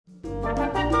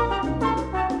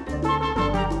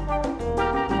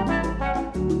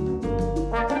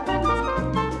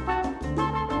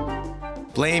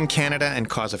blame Canada and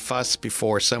cause a fuss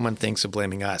before someone thinks of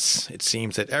blaming us. It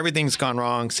seems that everything's gone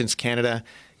wrong since Canada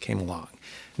came along.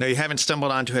 No, you haven't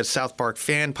stumbled onto a South Park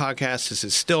fan podcast. This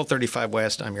is Still 35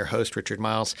 West. I'm your host, Richard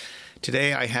Miles.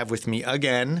 Today I have with me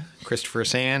again Christopher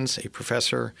Sands, a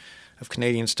professor of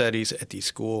Canadian Studies at the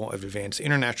School of Advanced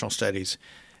International Studies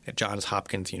at Johns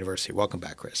Hopkins University. Welcome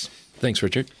back, Chris. Thanks,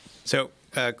 Richard. So,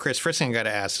 Chris, first thing I got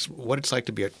to ask is what it's like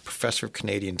to be a professor of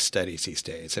Canadian Studies these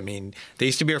days. I mean, they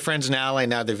used to be our friends in Ally,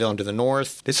 now they're villain to the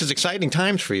north. This is exciting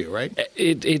times for you, right?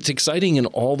 It's exciting in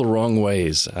all the wrong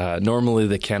ways. Normally,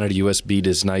 the Canada-U.S. beat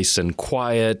is nice and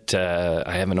quiet.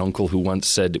 I have an uncle who once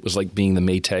said it was like being the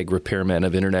Maytag repairman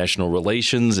of international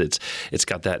relations. It's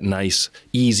got that nice,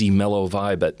 easy, mellow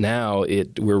vibe. But now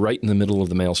we're right in the middle of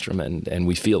the maelstrom, and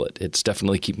we feel it. It's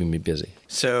definitely keeping me busy.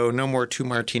 So no more 2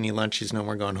 martini lunches, no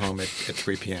more going home at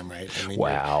 3 p.m., right? I mean,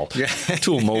 wow. 2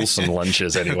 Molson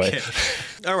lunches anyway. Okay.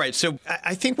 All right. So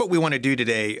I think what we want to do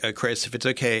today, Chris, if it's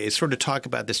okay, is sort of talk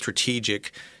about the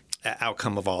strategic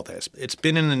outcome of all this. It's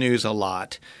been in the news a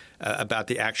lot about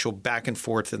the actual back and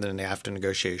forth in the NAFTA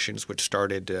negotiations, which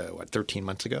started, 13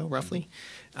 months ago, roughly?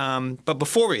 But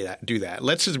before we do that,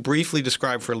 let's just briefly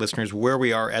describe for listeners where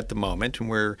we are at the moment. And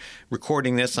we're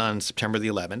recording this on September the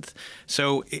 11th.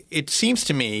 So it seems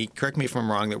to me, correct me if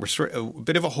I'm wrong, that we're sort of a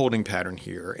bit of a holding pattern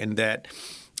here and that,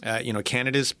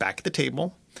 Canada's back at the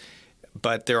table.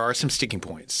 But there are some sticking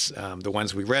points. The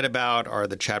ones we read about are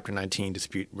the Chapter 19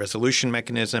 dispute resolution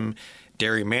mechanism,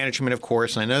 dairy management, of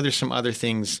course, and I know there's some other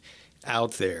things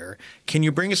out there. Can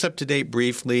you bring us up to date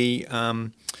briefly?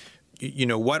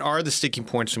 What are the sticking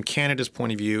points from Canada's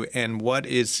point of view, and what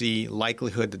is the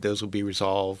likelihood that those will be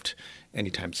resolved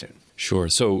anytime soon? Sure.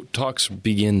 So talks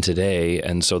begin today,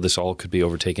 and so this all could be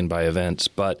overtaken by events.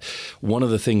 But one of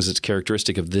the things that's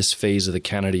characteristic of this phase of the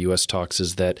Canada-U.S. talks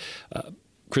is that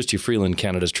Chrystia Freeland,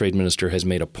 Canada's trade minister, has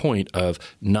made a point of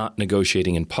not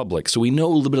negotiating in public. So we know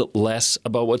a little bit less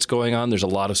about what's going on. There's a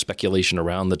lot of speculation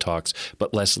around the talks,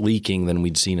 but less leaking than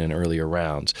we'd seen in earlier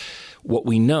rounds. What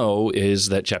we know is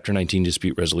that Chapter 19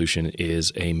 dispute resolution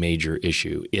is a major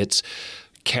issue. It's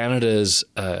Canada's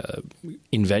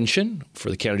invention for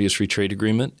the Canada-U.S. Free Trade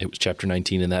Agreement. It was Chapter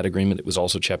 19 in that agreement. It was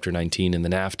also Chapter 19 in the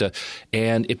NAFTA.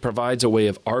 And it provides a way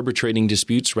of arbitrating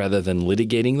disputes rather than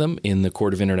litigating them in the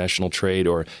Court of International Trade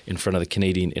or in front of the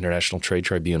Canadian International Trade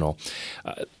Tribunal.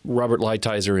 Robert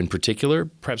Lighthizer in particular,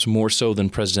 perhaps more so than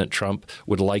President Trump,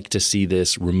 would like to see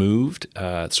this removed.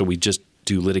 So we just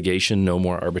do litigation, no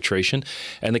more arbitration.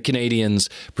 And the Canadians,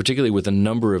 particularly with a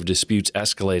number of disputes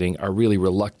escalating, are really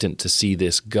reluctant to see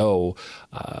this go.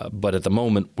 But at the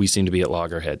moment, we seem to be at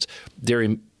loggerheads.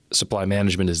 Dairy supply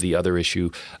management is the other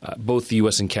issue. Both the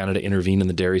U.S. and Canada intervene in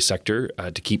the dairy sector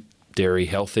to keep dairy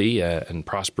healthy and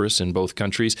prosperous in both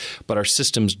countries. But our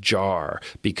systems jar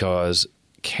because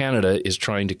Canada is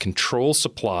trying to control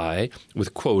supply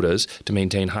with quotas to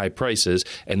maintain high prices,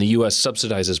 and the U.S.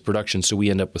 subsidizes production, so we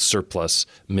end up with surplus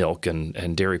milk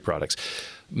and dairy products.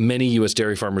 Many U.S.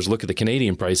 dairy farmers look at the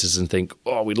Canadian prices and think,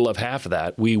 oh, we'd love half of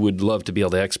that. We would love to be able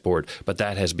to export. But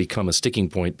that has become a sticking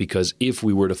point because if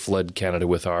we were to flood Canada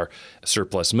with our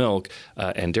surplus milk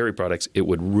and dairy products, it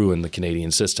would ruin the Canadian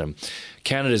system.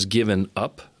 Canada's given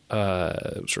up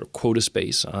sort of quota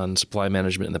space on supply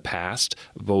management in the past,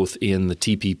 both in the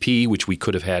TPP, which we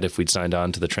could have had if we'd signed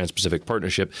on to the Trans-Pacific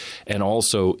Partnership, and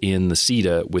also in the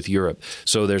CETA with Europe.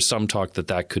 So there's some talk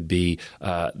that could be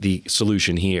the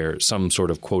solution here, some sort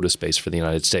of quota space for the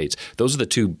United States. Those are the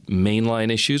two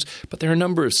mainline issues, but there are a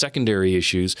number of secondary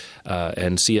issues,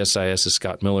 and CSIS's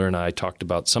Scott Miller and I talked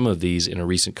about some of these in a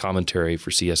recent commentary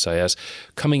for CSIS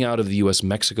coming out of the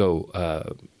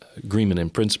U.S.-Mexico agreement in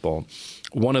principle.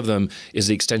 One of them is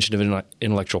the extension of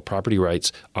intellectual property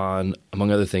rights on,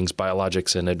 among other things,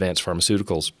 biologics and advanced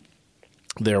pharmaceuticals.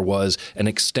 There was an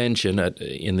extension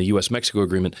in the U.S.-Mexico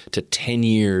agreement to 10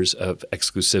 years of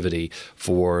exclusivity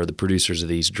for the producers of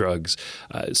these drugs.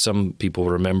 Some people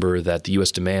remember that the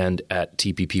U.S. demand at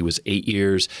TPP was 8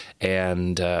 years,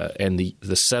 and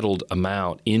the settled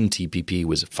amount in TPP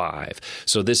was 5.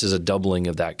 So this is a doubling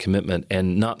of that commitment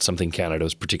and not something Canada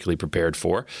was particularly prepared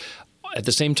for. At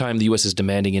the same time, the U.S. is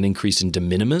demanding an increase in de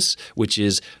minimis, which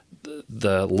is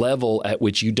the level at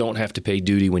which you don't have to pay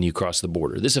duty when you cross the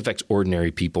border. This affects ordinary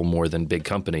people more than big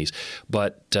companies.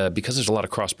 But because there's a lot of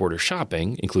cross-border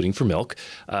shopping, including for milk,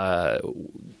 the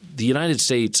United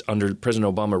States under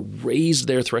President Obama raised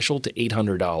their threshold to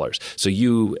 $800. So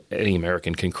you, any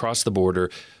American, can cross the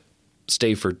border,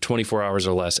 stay for 24 hours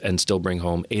or less, and still bring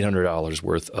home $800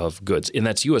 worth of goods. And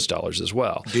that's U.S. dollars as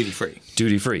well. Duty-free.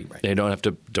 Duty-free. Right. They don't have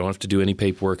to do any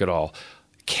paperwork at all.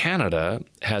 Canada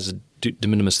has a de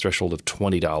minimis threshold of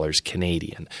 $20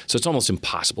 Canadian. So it's almost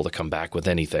impossible to come back with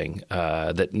anything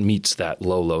that meets that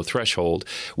low threshold.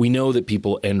 We know that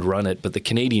people end run it, but the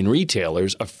Canadian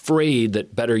retailers, afraid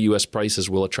that better U.S. prices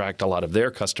will attract a lot of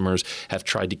their customers, have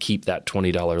tried to keep that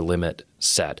 $20 limit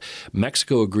set.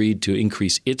 Mexico agreed to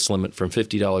increase its limit from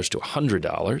 $50 to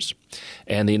 $100,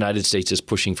 and the United States is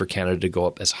pushing for Canada to go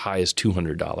up as high as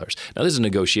 $200. Now, this is a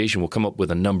negotiation. We'll come up with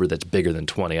a number that's bigger than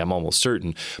 20, I'm almost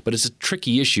certain, but it's a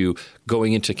tricky issue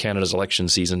going into Canada's election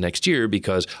season next year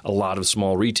because a lot of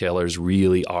small retailers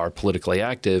really are politically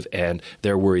active, and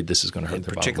they're worried this is going to hurt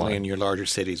their bottom line. Particularly in your larger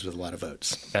cities with a lot of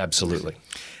votes. Absolutely.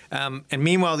 And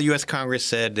meanwhile, the U.S. Congress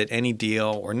said that any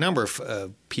deal, or a number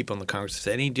of people in the Congress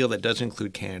said any deal that doesn't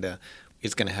include Canada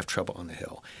is going to have trouble on the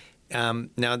Hill.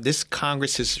 Now, this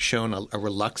Congress has shown a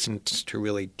reluctance to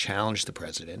really challenge the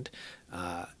president.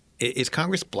 Is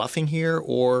Congress bluffing here,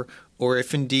 or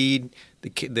if indeed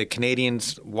the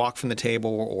Canadians walk from the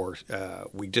table, or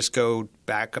we just go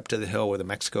back up to the Hill with a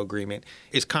Mexico agreement,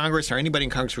 is Congress or anybody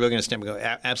in Congress really going to stand up and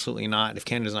go, absolutely not? If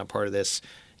Canada's not part of this,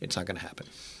 it's not going to happen.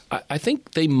 I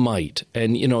think they might.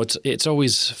 And, it's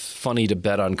always funny to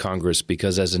bet on Congress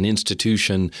because as an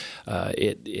institution,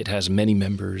 it has many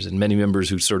members and many members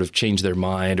who sort of change their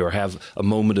mind or have a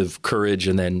moment of courage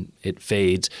and then it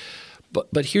fades.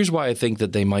 But here's why I think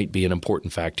that they might be an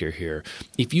important factor here.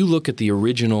 If you look at the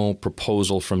original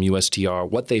proposal from USTR,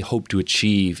 what they hope to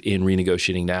achieve in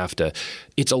renegotiating NAFTA,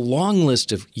 it's a long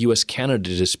list of U.S.-Canada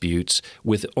disputes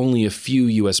with only a few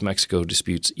U.S.-Mexico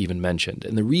disputes even mentioned.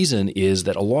 And the reason is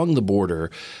that along the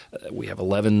border, we have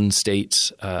 11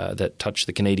 states that touch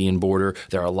the Canadian border.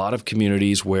 There are a lot of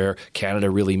communities where Canada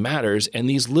really matters, and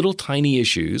these little tiny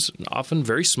issues, often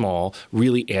very small,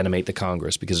 really animate the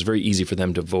Congress because it's very easy for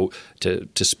them to vote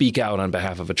to speak out on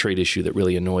behalf of a trade issue that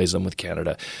really annoys them with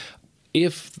Canada.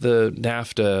 If the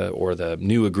NAFTA or the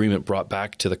new agreement brought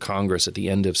back to the Congress at the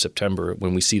end of September,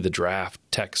 when we see the draft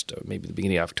text, maybe the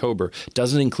beginning of October,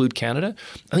 doesn't include Canada,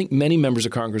 I think many members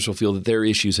of Congress will feel that their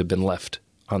issues have been left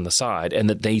on the side and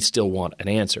that they still want an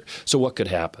answer. So what could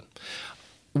happen?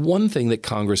 One thing that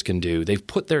Congress can do, they've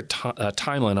put their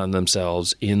timeline on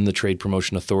themselves in the Trade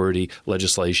Promotion Authority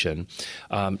legislation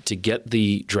to get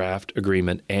the draft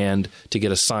agreement and to get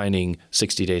a signing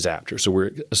 60 days after. So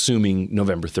we're assuming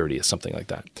November 30th, something like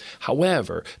that.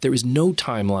 However, there is no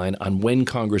timeline on when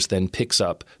Congress then picks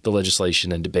up the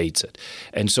legislation and debates it.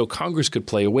 And so Congress could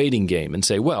play a waiting game and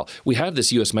say, well, we have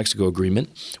this U.S.-Mexico agreement.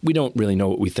 We don't really know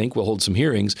what we think. We'll hold some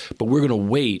hearings, but we're going to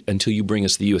wait until you bring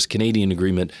us the U.S.-Canadian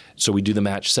agreement so we do the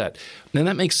match set. And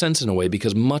that makes sense in a way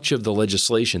because much of the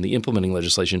legislation, the implementing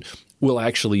legislation, will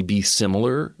actually be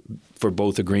similar for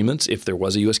both agreements if there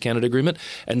was a U.S.-Canada agreement.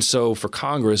 And so for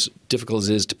Congress, difficult as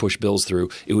it is to push bills through,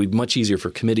 it would be much easier for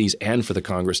committees and for the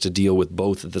Congress to deal with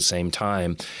both at the same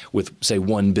time with, say,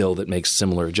 one bill that makes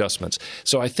similar adjustments.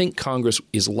 So I think Congress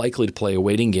is likely to play a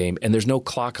waiting game, and there's no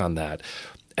clock on that.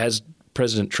 As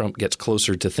President Trump gets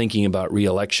closer to thinking about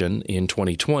re-election in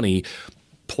 2020,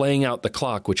 playing out the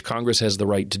clock, which Congress has the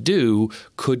right to do,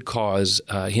 could cause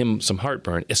him some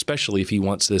heartburn, especially if he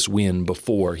wants this win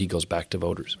before he goes back to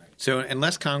voters. So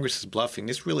unless Congress is bluffing,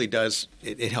 this really does –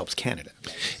 it helps Canada.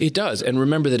 It does. And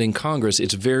remember that in Congress,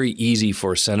 it's very easy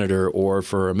for a senator or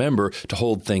for a member to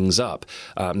hold things up.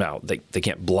 Now, they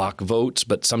can't block votes,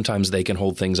 but sometimes they can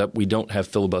hold things up. We don't have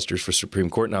filibusters for Supreme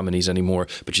Court nominees anymore,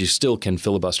 but you still can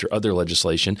filibuster other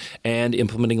legislation and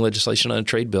implementing legislation on a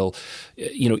trade bill.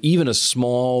 Even a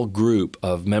small group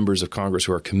of members of Congress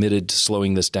who are committed to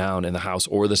slowing this down in the House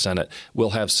or the Senate will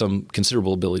have some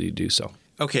considerable ability to do so.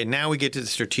 Okay, now we get to the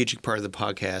strategic part of the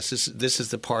podcast. This is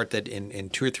the part that in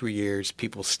 2 or 3 years,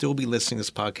 people will still be listening to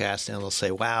this podcast and they'll say,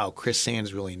 wow, Chris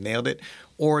Sands really nailed it.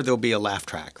 Or there'll be a laugh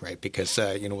track, right? Because,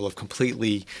 we'll have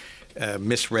completely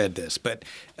misread this. But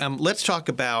let's talk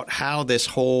about how this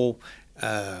whole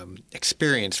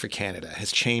experience for Canada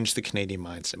has changed the Canadian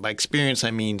mindset. By experience, I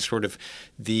mean sort of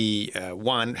the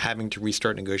one, having to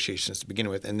restart negotiations to begin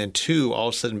with, and then two, all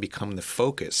of a sudden become the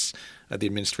focus of the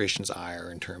administration's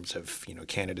ire in terms of,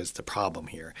 Canada's the problem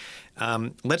here.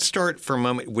 Let's start for a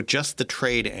moment with just the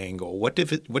trade angle. What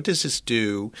does this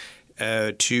do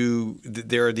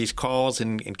there are these calls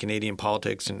in Canadian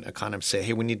politics and economists say,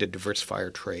 hey, we need to diversify our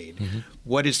trade. Mm-hmm.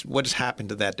 What has happened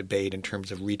to that debate in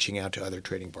terms of reaching out to other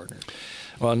trading partners?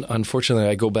 Well, unfortunately,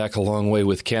 I go back a long way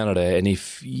with Canada. And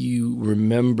if you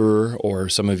remember, or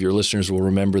some of your listeners will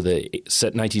remember the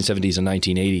 1970s and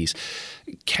 1980s,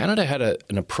 Canada had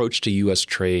an approach to U.S.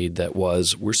 trade that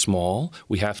was, we're small,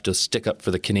 we have to stick up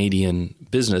for the Canadian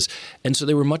business. And so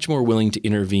they were much more willing to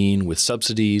intervene with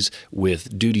subsidies,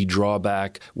 with duty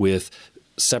drawback, with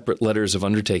separate letters of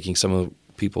undertaking. Some of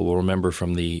people will remember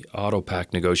from the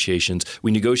AutoPac negotiations,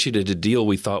 we negotiated a deal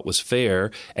we thought was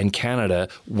fair, and Canada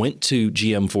went to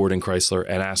GM, Ford, and Chrysler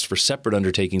and asked for separate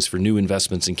undertakings for new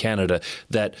investments in Canada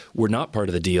that were not part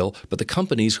of the deal, but the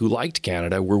companies who liked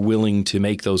Canada were willing to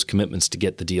make those commitments to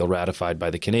get the deal ratified by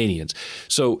the Canadians.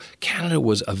 So Canada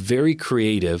was a very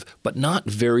creative but not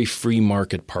very free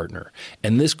market partner.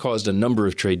 And this caused a number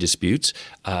of trade disputes,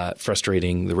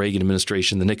 frustrating the Reagan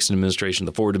administration, the Nixon administration,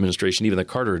 the Ford administration, even the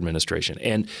Carter administration.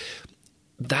 And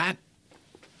that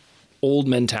old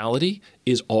mentality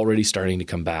is already starting to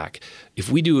come back. If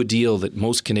we do a deal that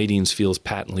most Canadians feel is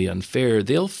patently unfair,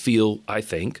 they'll feel, I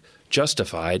think,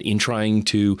 justified in trying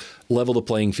to level the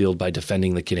playing field by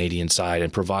defending the Canadian side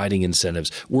and providing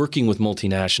incentives, working with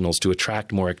multinationals to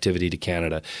attract more activity to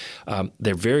Canada.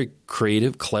 They're very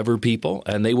creative, clever people,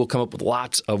 and they will come up with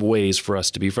lots of ways for us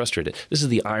to be frustrated. This is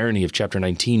the irony of Chapter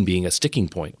 19 being a sticking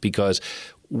point, because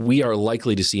we are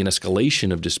likely to see an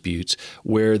escalation of disputes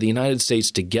where the United States,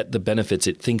 to get the benefits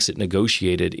it thinks it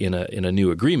negotiated in a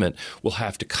new agreement, will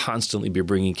have to constantly be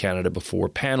bringing Canada before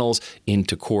panels,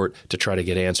 into court, to try to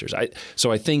get answers.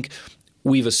 So I think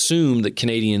we've assumed that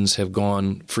Canadians have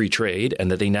gone free trade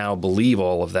and that they now believe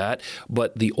all of that.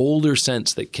 But the older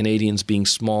sense that Canadians, being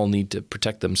small, need to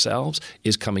protect themselves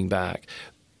is coming back.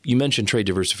 You mentioned trade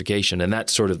diversification, and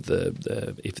that's sort of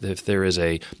if there is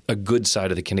a good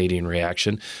side of the Canadian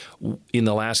reaction. In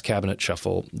the last cabinet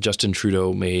shuffle, Justin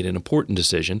Trudeau made an important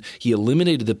decision. He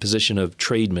eliminated the position of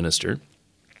trade minister.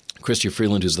 Chrystia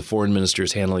Freeland, who's the foreign minister,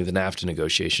 is handling the NAFTA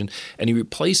negotiation, and he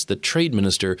replaced the trade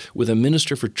minister with a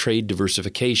minister for trade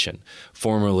diversification,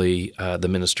 formerly the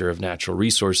Minister of Natural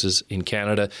Resources in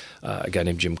Canada, a guy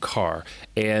named Jim Carr.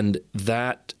 And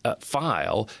that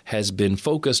file has been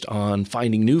focused on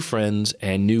finding new friends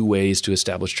and new ways to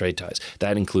establish trade ties.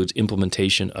 That includes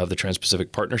implementation of the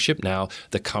Trans-Pacific Partnership, now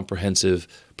the Comprehensive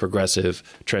Progressive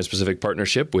Trans-Pacific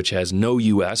Partnership, which has no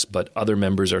U.S., but other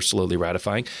members are slowly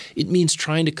ratifying. It means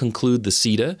trying to conclude the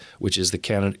CETA, which is the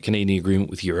Canadian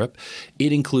agreement with Europe.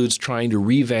 It includes trying to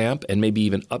revamp and maybe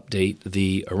even update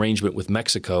the arrangement with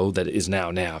Mexico that is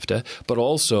now NAFTA, but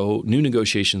also new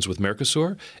negotiations with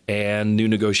Mercosur and new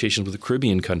negotiations with the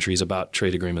Caribbean countries about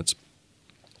trade agreements.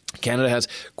 Canada has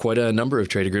quite a number of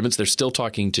trade agreements. They're still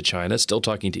talking to China, still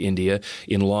talking to India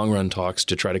in long-run talks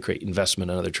to try to create investment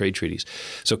and other trade treaties.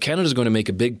 So Canada is going to make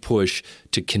a big push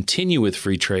to continue with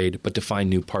free trade, but to find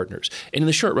new partners. And in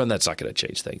the short run, that's not going to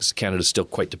change things. Canada is still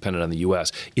quite dependent on the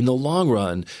U.S. In the long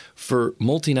run, for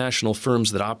multinational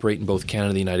firms that operate in both Canada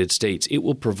and the United States, it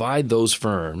will provide those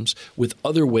firms with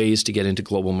other ways to get into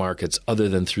global markets other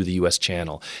than through the U.S.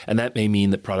 channel. And that may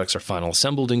mean that products are final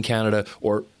assembled in Canada,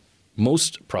 or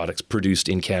most products produced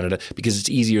in Canada, because it's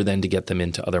easier then to get them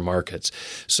into other markets.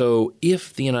 So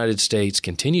if the United States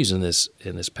continues in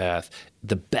this path,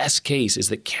 the best case is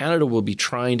that Canada will be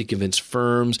trying to convince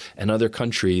firms and other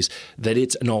countries that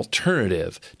it's an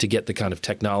alternative to get the kind of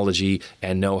technology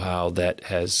and know-how that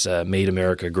has made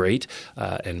America great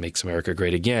and makes America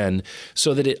great again,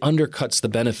 so that it undercuts the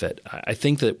benefit. I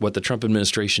think that what the Trump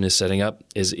administration is setting up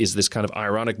is this kind of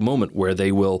ironic moment where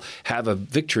they will have a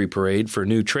victory parade for a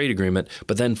new trade agreement,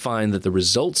 but then find that the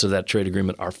results of that trade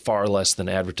agreement are far less than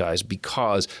advertised,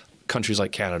 because countries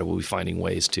like Canada will be finding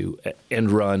ways to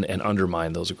end run and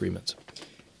undermine those agreements.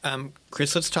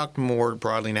 Chris, let's talk more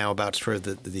broadly now about sort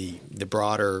of the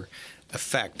broader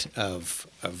effect of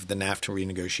the NAFTA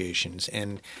renegotiations.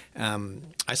 And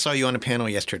I saw you on a panel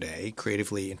yesterday,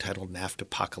 creatively entitled NAFTA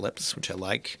Apocalypse, which I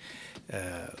like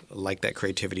that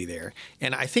creativity there.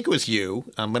 And I think it was you,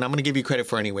 but I'm going to give you credit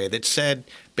for it anyway, that said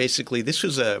basically this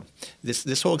was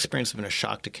this whole experience has been a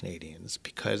shock to Canadians,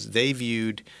 because they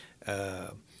viewed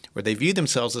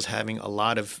themselves as having a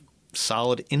lot of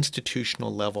solid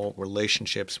institutional level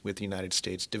relationships with the United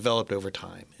States developed over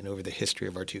time and over the history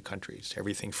of our two countries.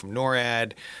 Everything from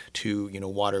NORAD to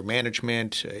water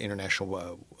management,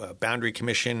 International Boundary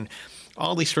Commission,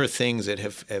 all these sort of things that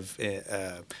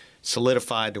have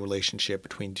solidified the relationship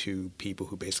between two people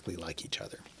who basically like each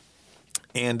other.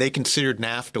 And they considered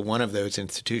NAFTA one of those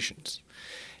institutions.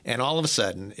 And all of a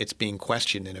sudden, it's being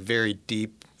questioned in a very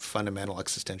deep, fundamental,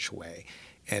 existential way.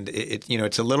 And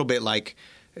it's a little bit like,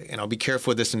 and I'll be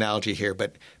careful with this analogy here,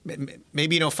 but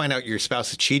maybe you don't find out your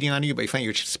spouse is cheating on you, but you find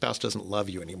your spouse doesn't love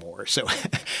you anymore. So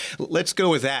let's go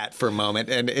with that for a moment.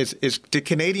 And do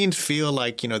Canadians feel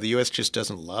like, the U.S. just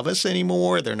doesn't love us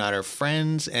anymore? They're not our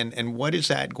friends? And what is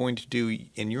that going to do,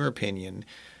 in your opinion,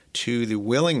 to the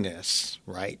willingness,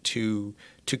 right, to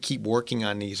to keep working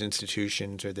on these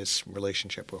institutions or this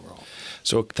relationship overall?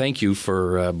 So thank you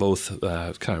for both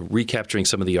kind of recapturing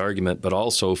some of the argument, but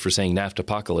also for saying NAFTA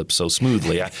apocalypse so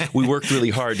smoothly. We worked really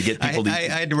hard to get people to I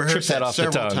had to trip rehearse that off the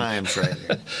several tongue. times right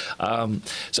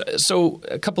here. So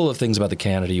a couple of things about the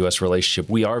Canada-U.S. relationship.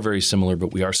 We are very similar,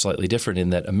 but we are slightly different in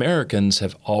that Americans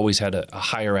have always had a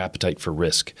higher appetite for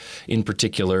risk. In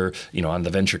particular, on the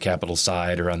venture capital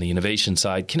side or on the innovation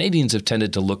side, Canadians have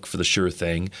tended to look for the sure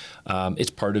thing. It's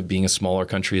part of being a smaller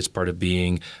country. It's part of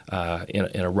being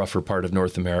in a rougher part of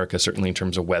North America, certainly in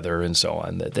terms of weather and so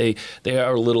on. That they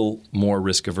are a little more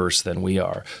risk averse than we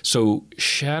are. So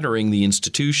shattering the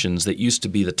institutions that used to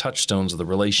be the touchstones of the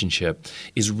relationship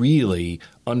is really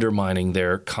undermining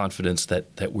their confidence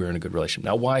that we're in a good relationship.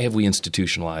 Now, why have we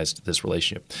institutionalized this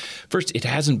relationship? First, it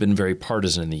hasn't been very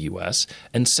partisan in the U.S.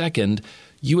 And second,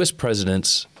 U.S.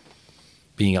 presidents,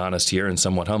 being honest here and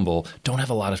somewhat humble, don't have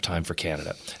a lot of time for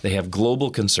Canada. They have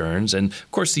global concerns, and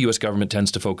of course the U.S. government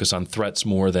tends to focus on threats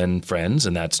more than friends,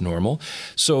 and that's normal.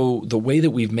 So the way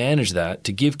that we've managed that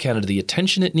to give Canada the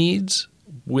attention it needs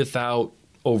without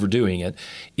overdoing it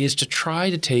is to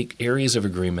try to take areas of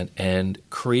agreement and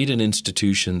create an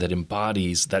institution that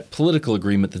embodies that political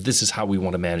agreement that this is how we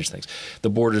want to manage things. The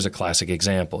border is a classic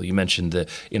example. You mentioned the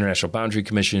International Boundary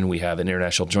Commission. We have an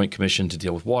International Joint Commission to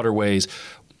deal with waterways.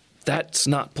 That's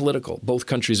not political. Both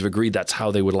countries have agreed that's how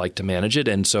they would like to manage it.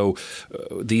 And so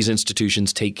these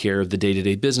institutions take care of the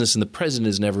day-to-day business, and the president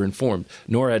is never informed.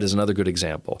 NORAD is another good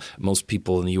example. Most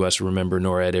people in the U.S. remember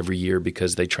NORAD every year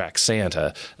because they track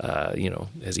Santa,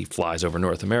 as he flies over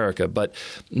North America. But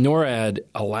NORAD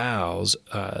allows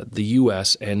the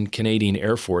U.S. and Canadian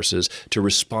Air Forces to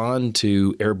respond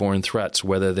to airborne threats,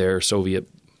 whether they're Soviet,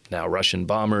 now Russian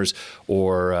bombers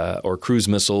or cruise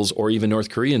missiles or even North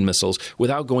Korean missiles,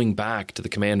 without going back to the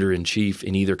commander-in-chief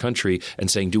in either country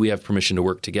and saying, do we have permission to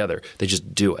work together? They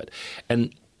just do it.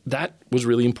 And that was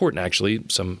really important, actually.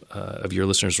 Some of your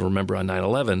listeners will remember on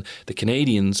 9/11, the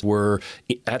Canadians were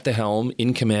at the helm,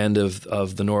 in command of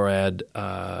the NORAD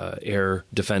air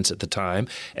defense at the time,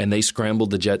 and they scrambled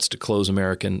the jets to close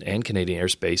American and Canadian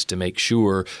airspace to make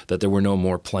sure that there were no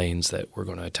more planes that were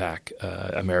going to attack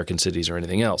American cities or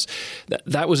anything else.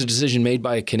 That was a decision made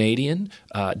by a Canadian,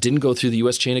 didn't go through the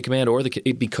U.S. chain of command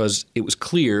because it was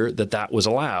clear that was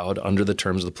allowed under the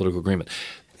terms of the political agreement.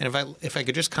 And if I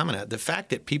could just comment on it, the fact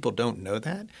that people don't know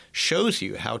that shows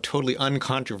you how totally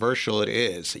uncontroversial it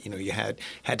is. You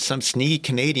had some sneaky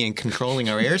Canadian controlling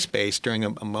our airspace during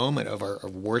a moment of our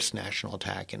worst national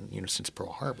attack since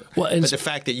Pearl Harbor. But the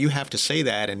fact that you have to say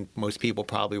that, and most people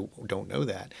probably don't know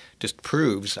that, just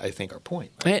proves, I think, our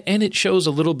point. And it shows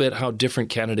a little bit how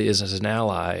different Canada is as an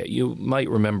ally. You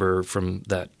might remember from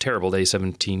that terrible day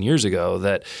 17 years ago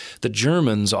that the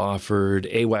Germans offered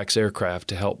AWACS aircraft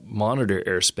to help monitor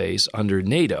airspace under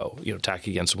NATO. Attack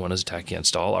against one is attack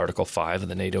against all, Article 5 of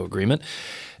the NATO agreement.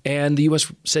 And the U.S.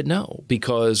 said no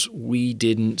because we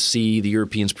didn't see the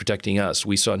Europeans protecting us.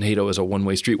 We saw NATO as a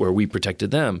one-way street where we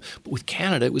protected them. But with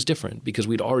Canada, it was different because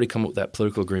we'd already come up with that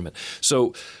political agreement.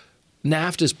 So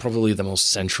NAFTA is probably the most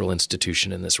central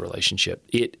institution in this relationship.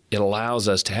 It allows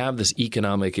us to have this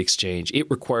economic exchange.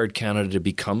 It required Canada to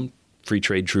become free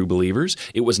trade true believers.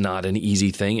 It was not an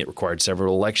easy thing. It required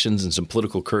several elections and some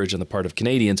political courage on the part of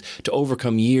Canadians to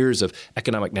overcome years of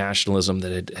economic nationalism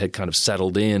that had kind of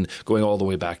settled in, going all the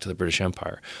way back to the British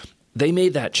Empire. They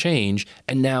made that change,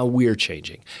 and now we're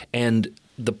changing. And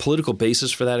the political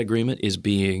basis for that agreement is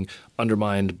being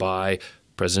undermined by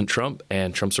President Trump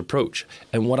and Trump's approach.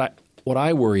 And what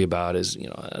I worry about is,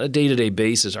 on a day-to-day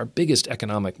basis, our biggest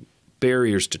economic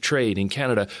barriers to trade in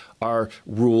Canada are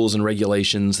rules and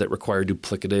regulations that require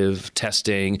duplicative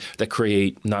testing, that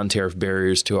create non-tariff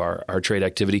barriers to our trade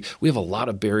activity. We have a lot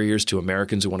of barriers to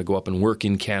Americans who want to go up and work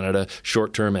in Canada,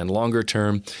 short-term and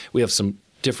longer-term. We have some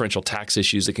differential tax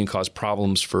issues that can cause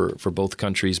problems for both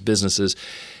countries' businesses.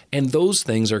 And those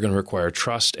things are going to require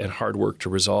trust and hard work to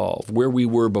resolve. Where we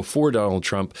were before Donald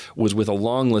Trump was with a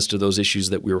long list of those issues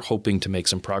that we were hoping to make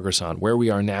some progress on. Where we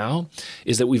are now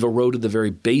is that we've eroded the very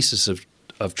basis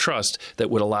of trust that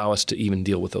would allow us to even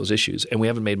deal with those issues. And we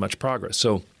haven't made much progress.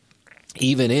 So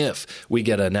even if we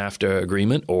get a NAFTA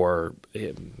agreement or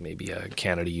maybe a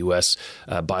Canada-U.S.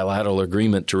 Bilateral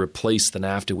agreement to replace the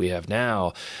NAFTA we have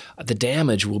now, the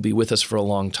damage will be with us for a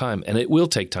long time. And it will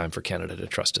take time for Canada to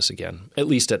trust us again, at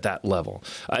least at that level.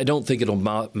 I don't think it'll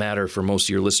matter for most of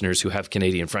your listeners who have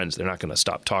Canadian friends. They're not going to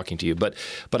stop talking to you. But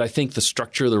I think the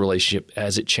structure of the relationship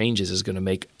as it changes is going to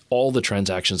make all the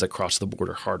transactions that cross the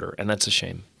border harder. And that's a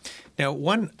shame. Now,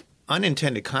 one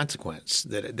unintended consequence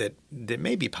that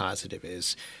may be positive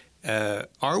is,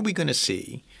 are we going to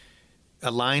see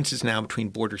alliances now between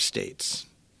border states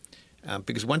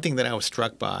Because one thing that I was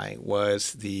struck by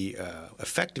was the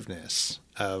effectiveness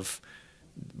of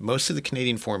most of the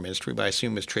Canadian Foreign Ministry, but I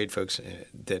assume as trade folks,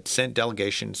 that sent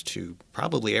delegations to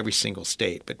probably every single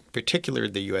state, but particularly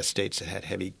the U.S. states that had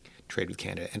heavy trade with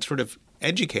Canada, and sort of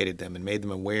educated them and made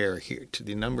them aware here to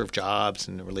the number of jobs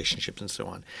and the relationships and so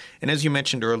on. And as you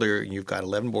mentioned earlier, you've got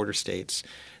 11 border states.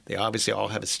 They obviously all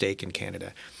have a stake in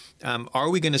Canada. Are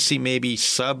we going to see maybe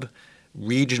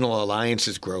sub-regional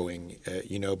alliances growing,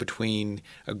 between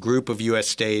a group of U.S.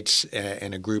 states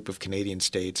and a group of Canadian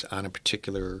states on a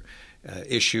particular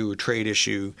issue or trade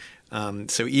issue?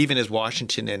 So even as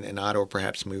Washington and Ottawa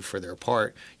perhaps move further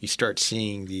apart, you start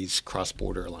seeing these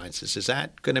cross-border alliances. Is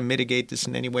that going to mitigate this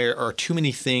in any way, or are too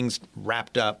many things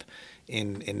wrapped up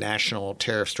in national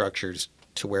tariff structures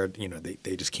to where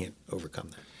they just can't overcome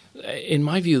that? In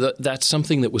my view, that's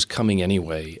something that was coming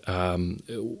anyway.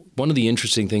 One of the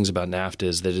interesting things about NAFTA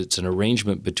is that it's an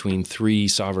arrangement between three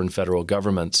sovereign federal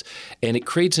governments, and it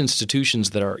creates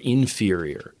institutions that are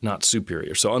inferior, not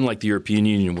superior. So unlike the European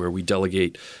Union, where we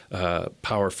delegate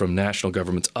power from national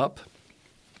governments up,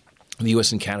 the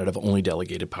U.S. and Canada have only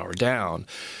delegated power down.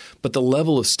 But the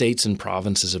level of states and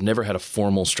provinces have never had a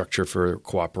formal structure for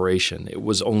cooperation. It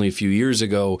was only a few years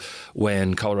ago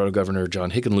when Colorado Governor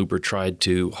John Hickenlooper tried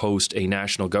to host a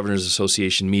National Governors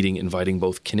Association meeting inviting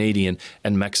both Canadian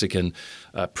and Mexican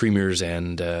premiers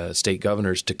and state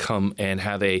governors to come and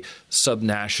have a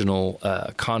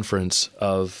subnational conference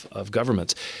of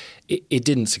governments. It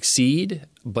didn't succeed,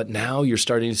 but now you're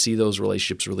starting to see those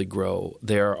relationships really grow.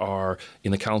 There are,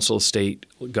 in the Council of State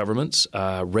Governments,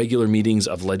 regular meetings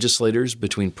of legislators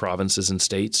between provinces and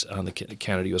states on the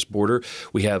Canada-U.S. border.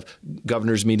 We have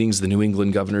governors' meetings. The New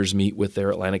England governors meet with their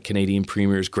Atlantic Canadian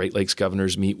premiers. Great Lakes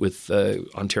governors meet with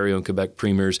Ontario and Quebec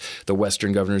premiers. The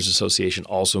Western Governors Association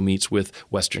also meets with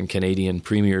Western Canadian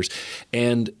premiers.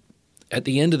 And at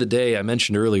the end of the day, I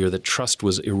mentioned earlier that trust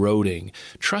was eroding.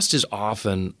 Trust is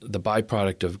often the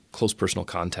byproduct of close personal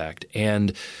contact.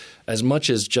 And as much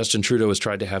as Justin Trudeau has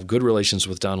tried to have good relations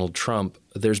with Donald Trump,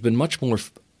 there's been much more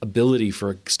ability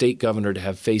for a state governor to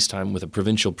have FaceTime with a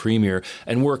provincial premier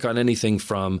and work on anything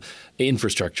from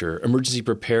infrastructure, emergency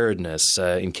preparedness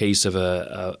in case of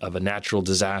a natural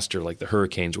disaster like the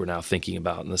hurricanes we're now thinking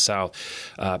about in the South,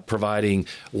 providing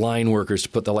line workers to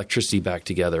put the electricity back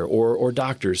together, or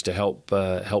doctors to help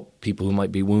people who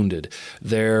might be wounded.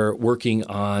 They're working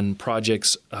on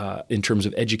projects in terms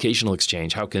of educational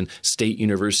exchange. How can state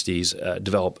universities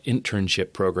develop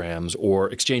internship programs or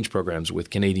exchange programs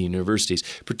with Canadian universities,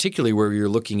 particularly where you're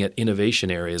looking at innovation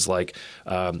areas like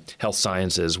health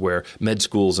sciences, where med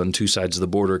schools on two sides of the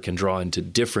border can draw into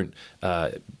different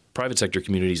private sector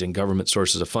communities and government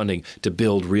sources of funding to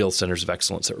build real centers of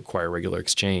excellence that require regular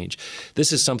exchange.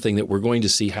 This is something that we're going to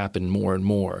see happen more and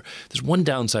more. There's one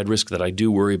downside risk that I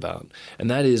do worry about, and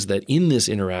that is that in this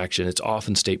interaction, it's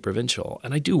often state-provincial.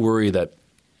 And I do worry that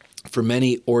for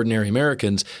many ordinary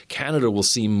Americans, Canada will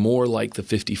seem more like the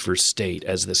 51st state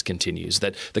as this continues,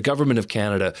 that the government of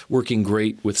Canada, working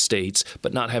great with states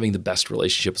but not having the best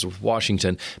relationships with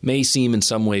Washington, may seem in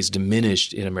some ways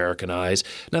diminished in American eyes.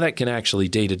 Now, that can actually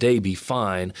day-to-day be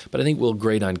fine, but I think we'll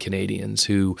grate on Canadians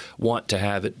who want to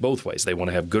have it both ways. They want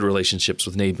to have good relationships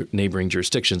with neighboring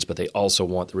jurisdictions, but they also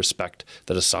want the respect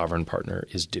that a sovereign partner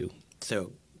is due.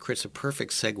 So, Chris, a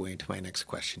perfect segue into my next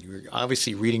question. You're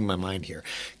obviously reading my mind here.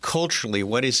 Culturally,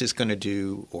 what is this going to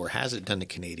do, or has it done to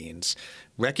Canadians,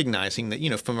 recognizing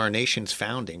that, from our nation's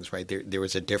foundings, right, there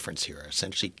was a difference here.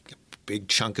 Essentially, a big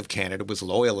chunk of Canada was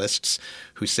loyalists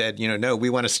who said, no, we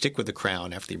want to stick with the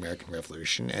crown after the American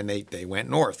Revolution, and they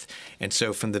went north. And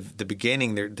so from the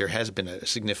beginning, there has been a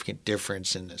significant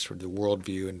difference in sort of the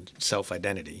worldview and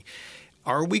self-identity.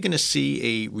 Are we going to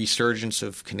see a resurgence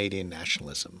of Canadian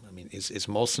nationalism? I mean, is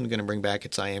Molson going to bring back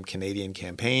its I Am Canadian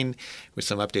campaign with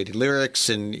some updated lyrics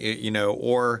and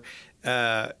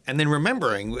then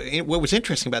remembering what was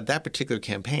interesting about that particular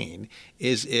campaign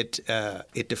is it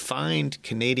defined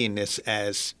Canadianness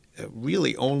as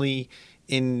really only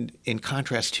in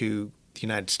contrast to the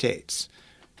United States.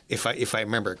 If I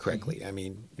remember it correctly. I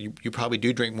mean, you probably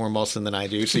do drink more Molson than I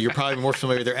do, so you're probably more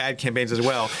familiar with their ad campaigns as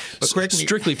well. But correct me.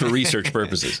 Strictly for research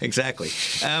purposes. Exactly.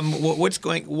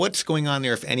 What's going on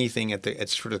there, if anything, at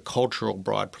sort of cultural,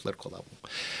 broad political level?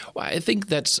 Well, I think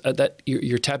that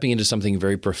you're tapping into something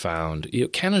very profound.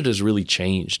 Canada's really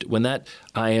changed. When that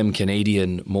I Am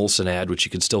Canadian Molson ad, which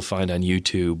you can still find on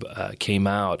YouTube, came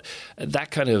out,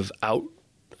 that kind of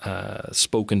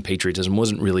spoken patriotism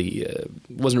wasn't really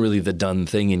the done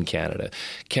thing in Canada.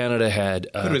 Canada had,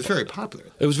 but it was very popular.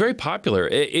 It was very popular.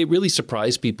 It really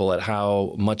surprised people at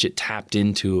how much it tapped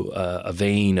into a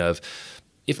vein of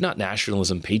if not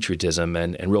nationalism, patriotism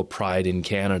and real pride in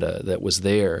Canada that was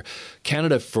there.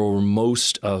 Canada, for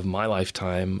most of my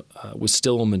lifetime, was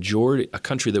still a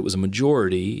country that was a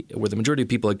majority, where the majority of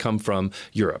people had come from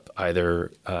Europe,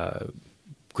 either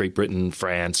Great Britain,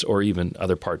 France, or even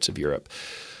other parts of Europe.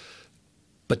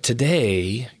 But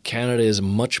today, Canada is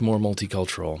much more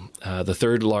multicultural. The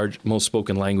third most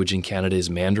spoken language in Canada is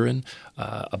Mandarin.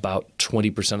 About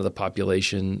 20% of the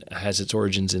population has its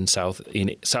origins in South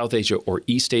Asia or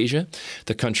East Asia.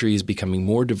 The country is becoming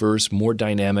more diverse, more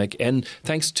dynamic, and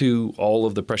thanks to all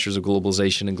of the pressures of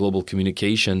globalization and global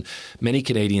communication, many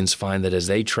Canadians find that as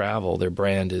they travel, their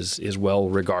brand is well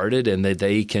regarded and that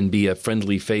they can be a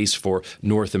friendly face for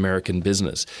North American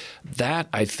business. That,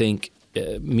 I think,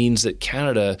 means that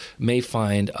Canada may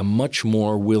find a much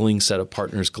more willing set of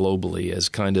partners globally as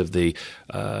kind of the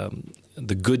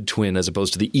good twin as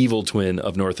opposed to the evil twin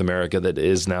of North America that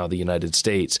is now the United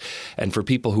States. And for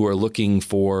people who are looking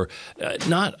for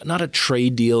not a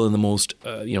trade deal in the most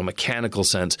mechanical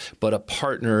sense, but a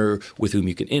partner with whom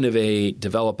you can innovate,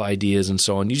 develop ideas, and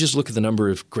so on. You just look at the number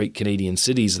of great Canadian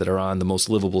cities that are on the most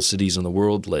livable cities in the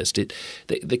world list.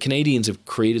 The Canadians have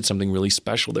created something really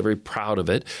special. They're very proud of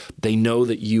it. They know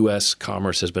that U.S.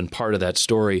 commerce has been part of that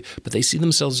story, but they see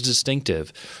themselves as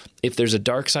distinctive. If there's a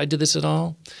dark side to this at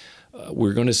all,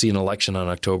 we're going to see an election on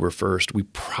October 1st. We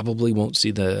probably won't see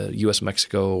the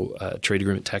U.S.-Mexico trade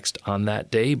agreement text on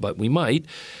that day, but we might.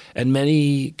 And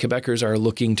many Quebecers are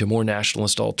looking to more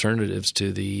nationalist alternatives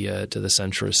to the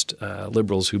centrist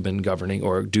Liberals who've been governing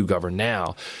or do govern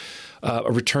now.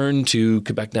 A return to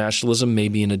Quebec nationalism,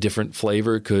 maybe in a different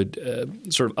flavor, could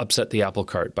sort of upset the apple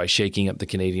cart by shaking up the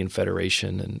Canadian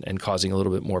Federation and causing a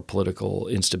little bit more political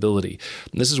instability.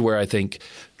 And this is where I think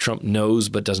Trump knows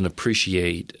but doesn't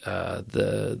appreciate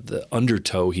the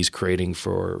undertow he's creating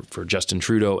for Justin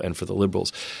Trudeau and for the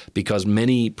Liberals, because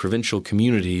many provincial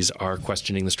communities are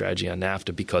questioning the strategy on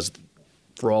NAFTA because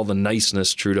for all the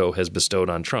niceness Trudeau has bestowed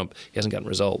on Trump, he hasn't gotten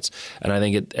results. And I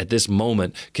think at this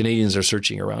moment, Canadians are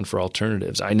searching around for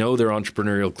alternatives. I know they're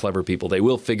entrepreneurial, clever people. They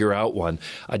will figure out one.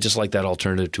 I'd just like that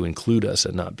alternative to include us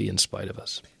and not be in spite of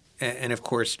us. And of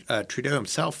course, Trudeau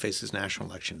himself faces national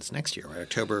elections next year, right?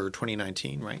 October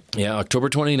 2019, right? Yeah, October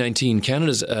 2019.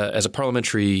 Canada's, as a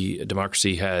parliamentary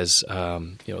democracy, has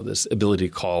this ability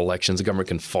to call elections. The government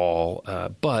can fall,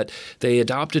 but they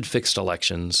adopted fixed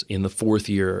elections in the fourth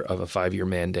year of a 5-year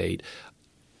mandate,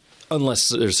 unless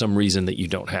there's some reason that you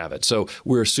don't have it. So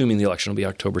we're assuming the election will be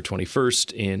October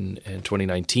 21st in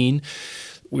 2019.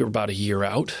 We're about a year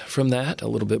out from that, a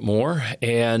little bit more.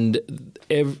 And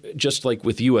just like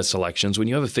with U.S. elections, when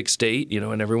you have a fixed date,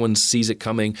 and everyone sees it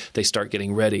coming, they start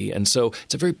getting ready. And so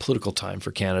it's a very political time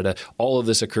for Canada. All of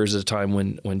this occurs at a time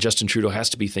when Justin Trudeau has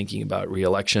to be thinking about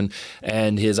re-election,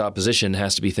 and his opposition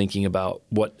has to be thinking about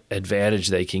what advantage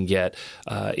they can get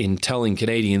in telling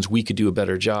Canadians we could do a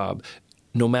better job.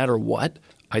 No matter what,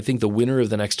 I think the winner of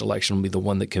the next election will be the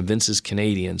one that convinces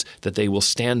Canadians that they will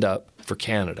stand up for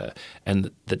Canada. And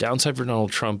the downside for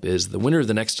Donald Trump is the winner of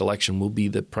the next election will be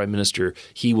the prime minister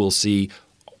he will see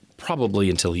probably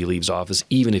until he leaves office,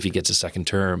 even if he gets a second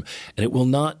term. And it will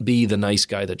not be the nice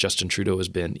guy that Justin Trudeau has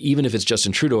been. Even if it's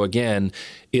Justin Trudeau again,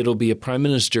 it'll be a prime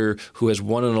minister who has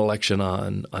won an election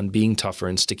on being tougher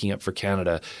and sticking up for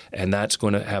Canada. And that's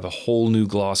going to have a whole new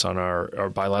gloss on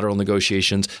our bilateral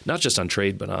negotiations, not just on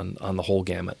trade, but on the whole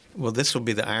gamut. Well, this will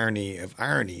be the irony of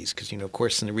ironies because, of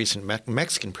course, in the recent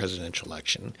Mexican presidential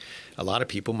election, a lot of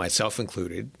people, myself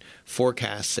included,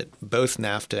 forecast that both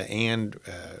NAFTA and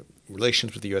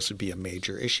relations with the U.S. would be a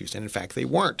major issue. And in fact, they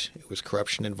weren't. It was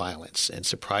corruption and violence and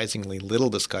surprisingly little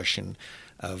discussion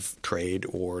of trade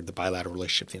or the bilateral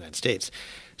relationship with the United States.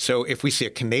 So if we see a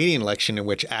Canadian election in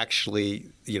which actually,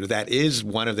 that is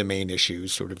one of the main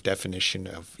issues, sort of definition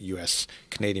of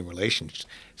U.S.-Canadian relations,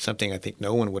 something I think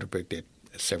no one would have predicted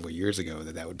several years ago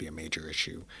that would be a major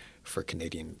issue for a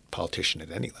Canadian politician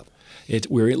at any level.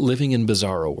 We're living in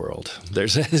bizarro world.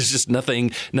 There's just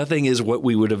nothing is what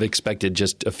we would have expected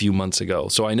just a few months ago.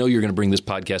 So I know you're going to bring this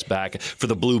podcast back for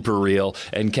the blooper reel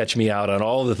and catch me out on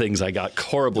all the things I got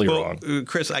horribly wrong.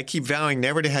 Chris, I keep vowing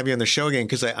never to have you on the show again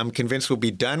because I'm convinced we'll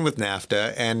be done with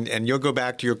NAFTA and you'll go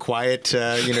back to your quiet,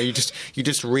 you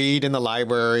just read in the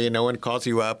library and no one calls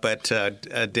you up. But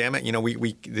damn it,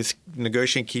 we this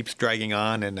negotiation keeps dragging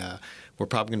on and we're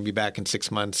probably going to be back in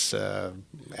 6 months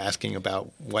asking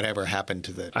about whatever happened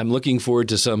to the... I'm looking forward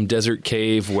to some desert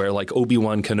cave where, like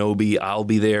Obi-Wan Kenobi, I'll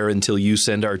be there until you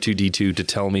send R2-D2 to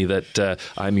tell me that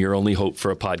I'm your only hope for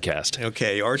a podcast.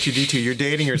 Okay, R2-D2, you're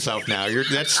dating yourself now.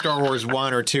 That's Star Wars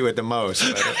 1 or 2 at the most.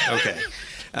 But, okay.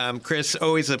 Chris,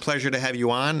 always a pleasure to have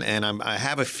you on, and I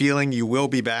have a feeling you will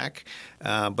be back.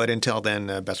 But until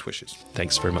then, best wishes.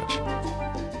 Thanks very much.